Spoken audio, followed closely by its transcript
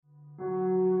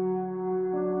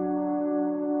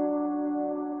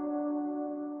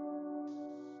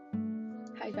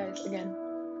guys, again,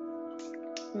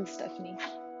 I'm Stephanie.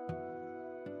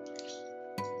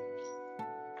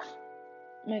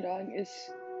 My dog is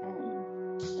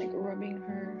rubbing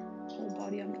her whole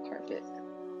body on the carpet.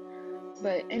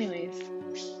 But anyways,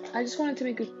 I just wanted to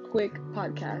make a quick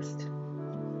podcast,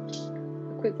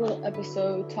 a quick little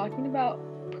episode talking about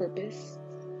purpose.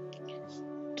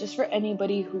 Just for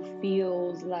anybody who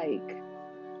feels like,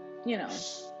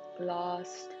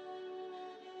 lost,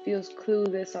 feels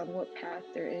clueless on what path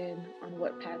they're in, on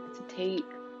what path to take,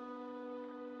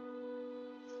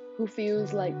 who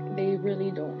feels like they really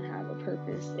don't have a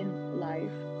purpose in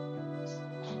life.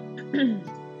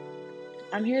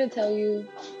 I'm here to tell you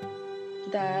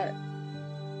that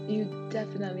you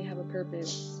definitely have a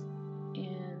purpose,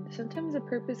 and sometimes a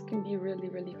purpose can be really,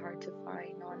 really hard to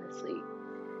find, honestly.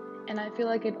 And I feel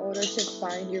like in order to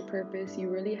find your purpose, you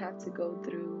really have to go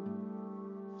through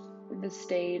the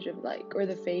stage of or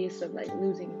the phase of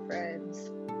losing friends.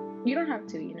 You don't have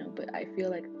to, but I feel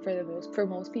like for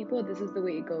most people, this is the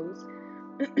way it goes.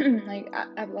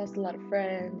 I've lost a lot of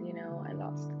friends, I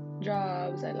lost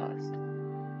jobs, I lost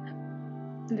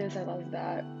this, I lost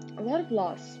that. A lot of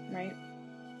loss, right?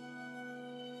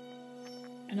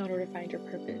 In order to find your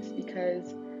purpose,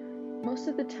 because most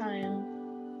of the time,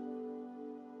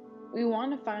 we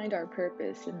want to find our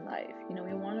purpose in life. We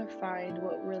want to find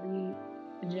what really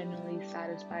genuinely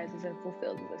satisfies us and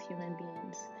fulfills us as human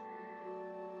beings.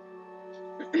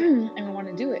 And we want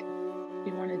to do it.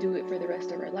 We want to do it for the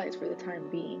rest of our lives, for the time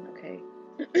being, okay?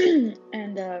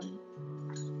 And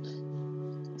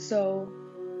so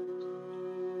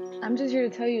I'm just here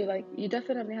to tell you, you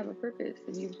definitely have a purpose.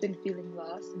 If you've been feeling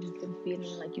lost and you've been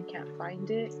feeling like you can't find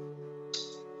it,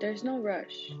 there's no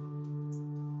rush.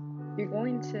 You're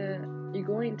going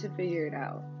to figure it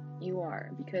out. You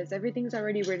are, because everything's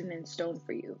already written in stone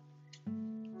for you.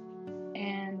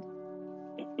 And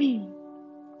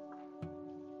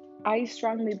I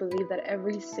strongly believe that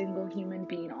every single human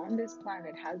being on this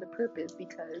planet has a purpose,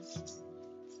 because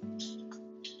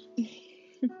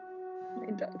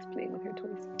my dog's playing with her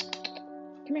toys.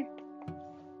 Come here.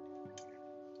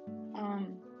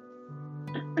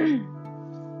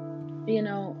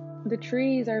 The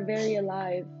trees are very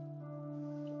alive.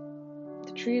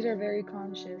 The trees are very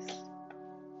conscious.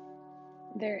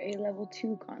 They're a level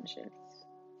 2 conscious.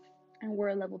 And we're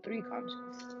a level 3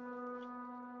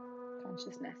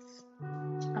 consciousness.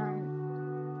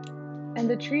 And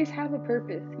the trees have a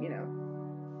purpose,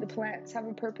 The plants have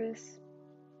a purpose.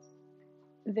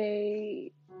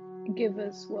 They give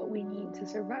us what we need to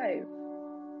survive.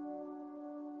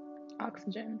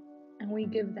 Oxygen. And we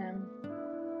give them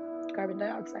carbon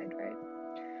dioxide, right?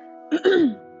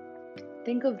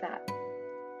 Think of that.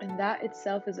 And that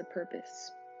itself is a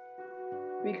purpose.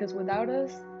 Because without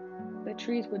us, the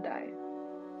trees would die.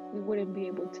 We wouldn't be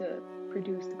able to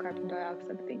produce the carbon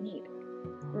dioxide that they need,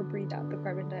 or breathe out the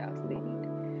carbon dioxide they need.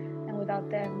 And without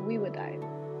them, we would die,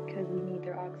 because we need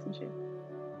their oxygen.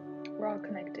 We're all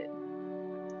connected.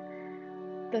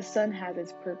 The sun has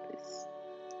its purpose.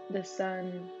 The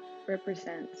sun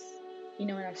represents, in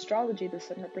astrology, the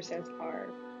sun represents our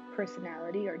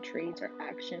personality, our traits, our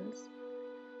actions.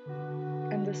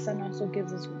 And the sun also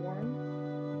gives us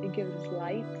warmth. It gives us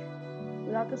light.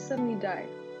 Without the sun, we die.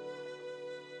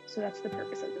 So that's the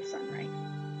purpose of the sun, right?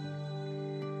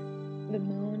 The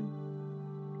moon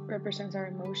represents our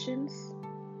emotions,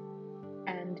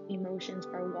 and emotions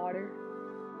are water.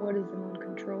 What does the moon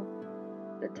control?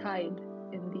 The tide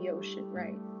in the ocean,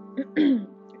 right?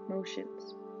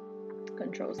 Emotions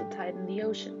controls the tide in the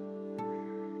ocean.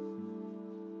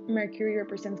 Mercury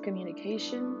represents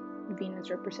communication. Venus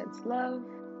represents love.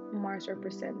 Mars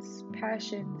represents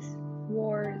passions,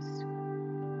 wars.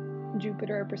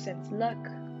 Jupiter represents luck,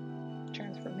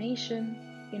 transformation.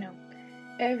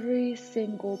 Every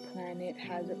single planet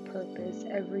has a purpose.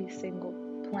 Every single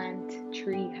plant,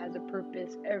 tree has a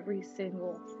purpose. Every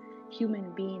single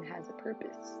human being has a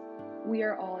purpose. We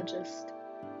are all just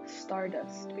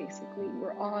stardust, basically.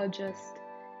 We're all just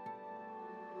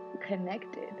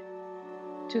connected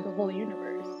to the whole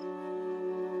universe.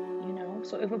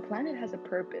 So if a planet has a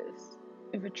purpose,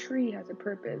 if a tree has a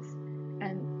purpose,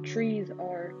 and trees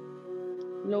are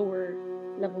lower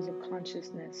levels of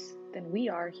consciousness than we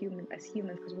are as humans,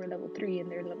 because we're level 3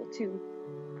 and they're level 2,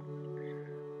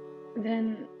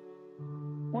 then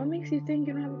what makes you think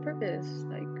you don't have a purpose?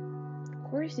 Of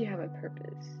course you have a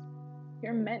purpose.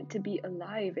 You're meant to be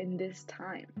alive in this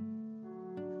time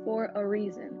for a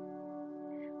reason.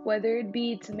 Whether it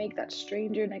be to make that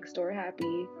stranger next door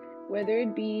happy, whether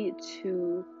it be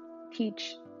to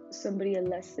teach somebody a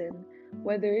lesson,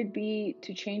 whether it be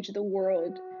to change the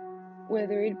world,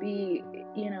 whether it be,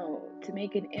 to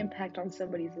make an impact on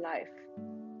somebody's life.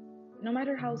 No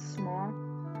matter how small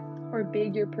or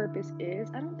big your purpose is,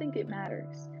 I don't think it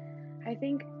matters. I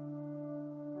think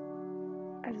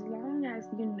as long as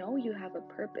you know you have a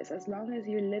purpose, as long as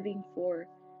you're living for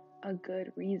a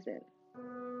good reason,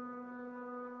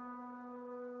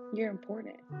 you're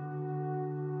important.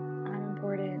 I'm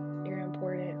important. You're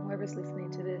important. Whoever's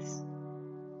listening to this,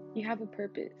 you have a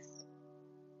purpose.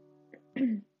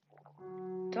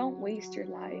 Don't waste your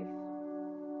life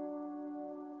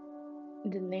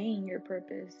delaying your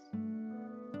purpose.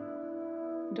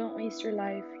 Don't waste your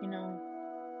life,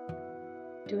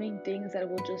 doing things that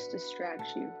will just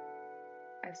distract you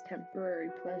as temporary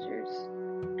pleasures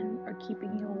and are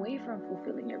keeping you away from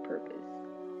fulfilling your purpose.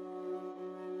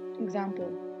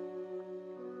 Example,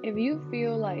 if you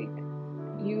feel like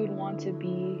you would want to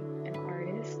be an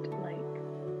artist,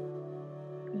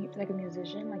 like a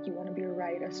musician, like you want to be a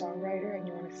songwriter, and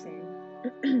you want to sing,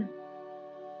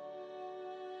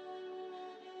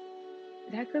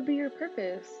 that could be your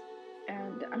purpose.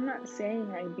 And I'm not saying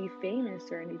like be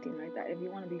famous or anything like that. If you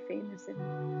want to be famous, then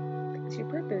it's your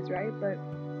purpose, right? But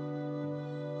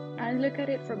I look at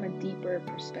it from a deeper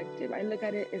perspective. I look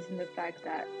at it as in the fact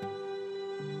that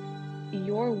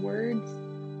your words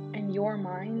and your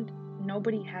mind,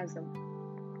 nobody has them.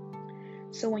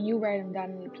 So when you write them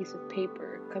down on a piece of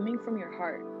paper, coming from your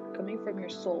heart, coming from your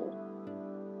soul,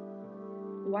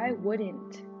 why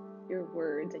wouldn't your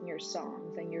words and your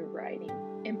songs and your writing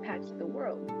impact the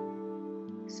world?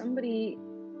 Somebody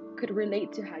could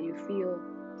relate to how you feel.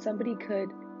 Somebody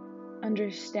could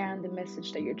understand the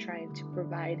message that you're trying to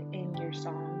provide in your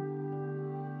song.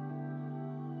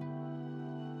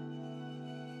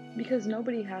 Because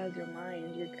nobody has your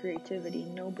mind, your creativity.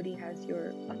 Nobody has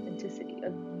your authenticity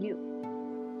of you.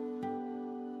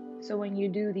 So when you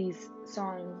do these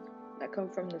songs that come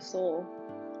from the soul,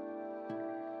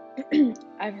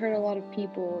 I've heard a lot of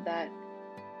people that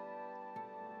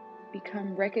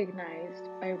become recognized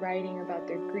by writing about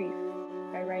their grief,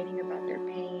 by writing about their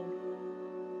pain,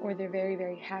 or their very,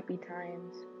 very happy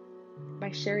times,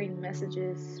 by sharing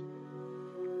messages.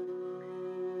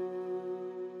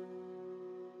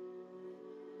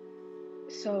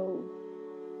 So,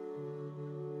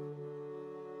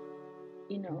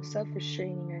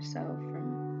 self-restraining yourself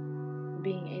from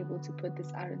being able to put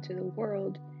this out into the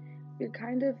world, you're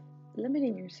kind of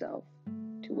limiting yourself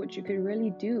to what you could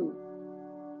really do.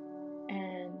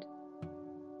 And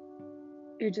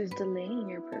you're just delaying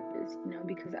your purpose,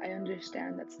 because I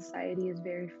understand that society is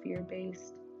very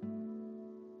fear-based.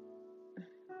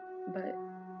 But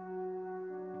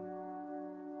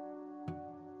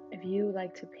if you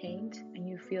like to paint and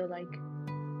you feel like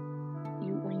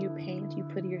when you paint, you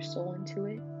put your soul into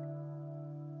it,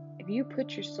 if you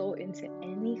put your soul into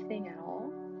anything at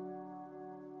all,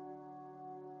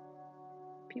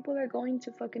 people are going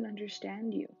to fucking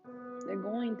understand you. They're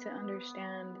going to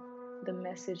understand the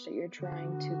message that you're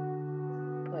trying to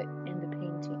put in the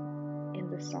painting, in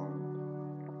the song,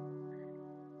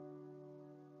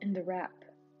 in the rap,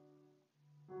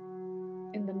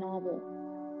 in the novel,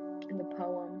 in the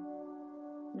poem,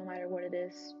 no matter what it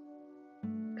is,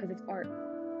 because it's art.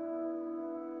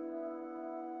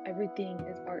 Everything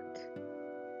is art.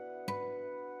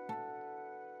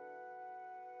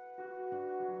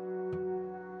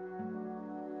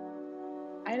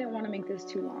 I didn't want to make this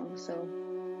too long, so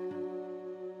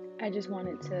I just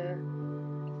wanted to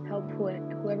help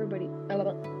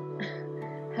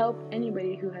help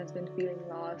anybody who has been feeling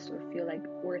lost or feel like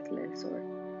worthless or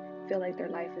feel like their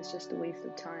life is just a waste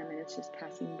of time and it's just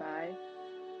passing by.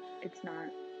 It's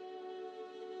not.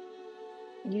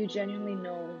 You genuinely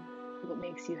know what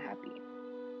makes you happy.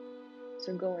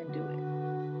 So go and do it.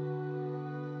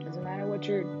 Doesn't matter what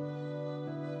your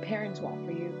parents want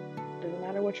for you. Doesn't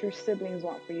matter what your siblings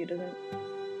want for you. Doesn't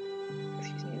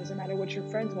matter what your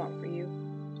friends want for you.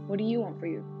 What do you want for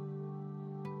you?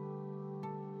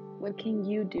 What can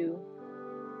you do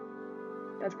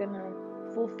that's gonna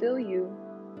fulfill you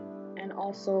and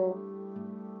also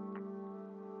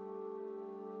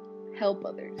help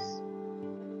others?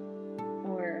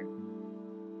 Or,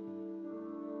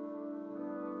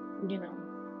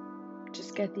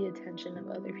 just get the attention of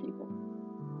other people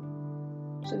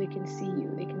so they can see you,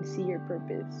 they can see your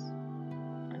purpose,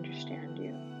 understand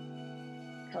you,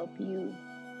 help you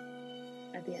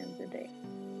at the end of the day.